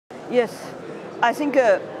Yes, I think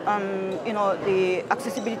the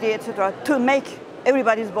accessibility, etc., to make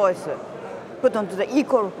everybody's voice put onto the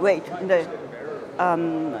equal weight in the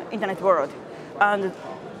internet world, and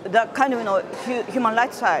that kind of human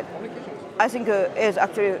rights side, I think is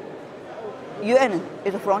actually UN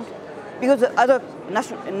is the front, because the other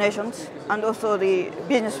nations and also the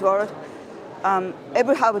business world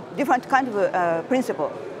every have a different kind of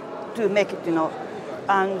principle to make it,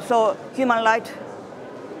 and so human rights,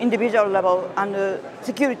 individual level, and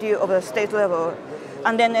security of the state level,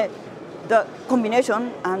 and then the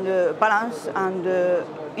combination and balance and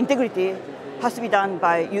integrity has to be done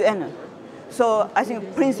by UN. So I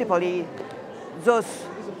think principally those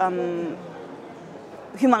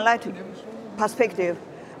human rights perspective,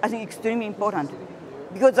 I think extremely important,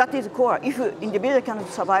 because that is core. If individual cannot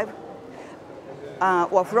survive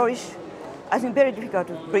or flourish, I think very difficult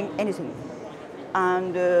to bring anything.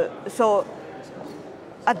 And so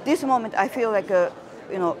at this moment, I feel like the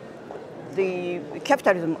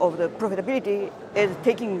capitalism of the profitability is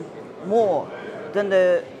taking more than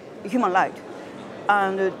the human right,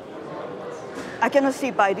 and I cannot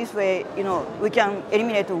see by this way, we can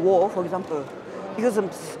eliminate the war, for example, because a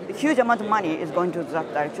huge amount of money is going to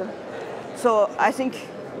that direction. So I think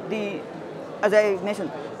as I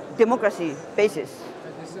mentioned, democracy basis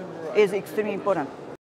is extremely important.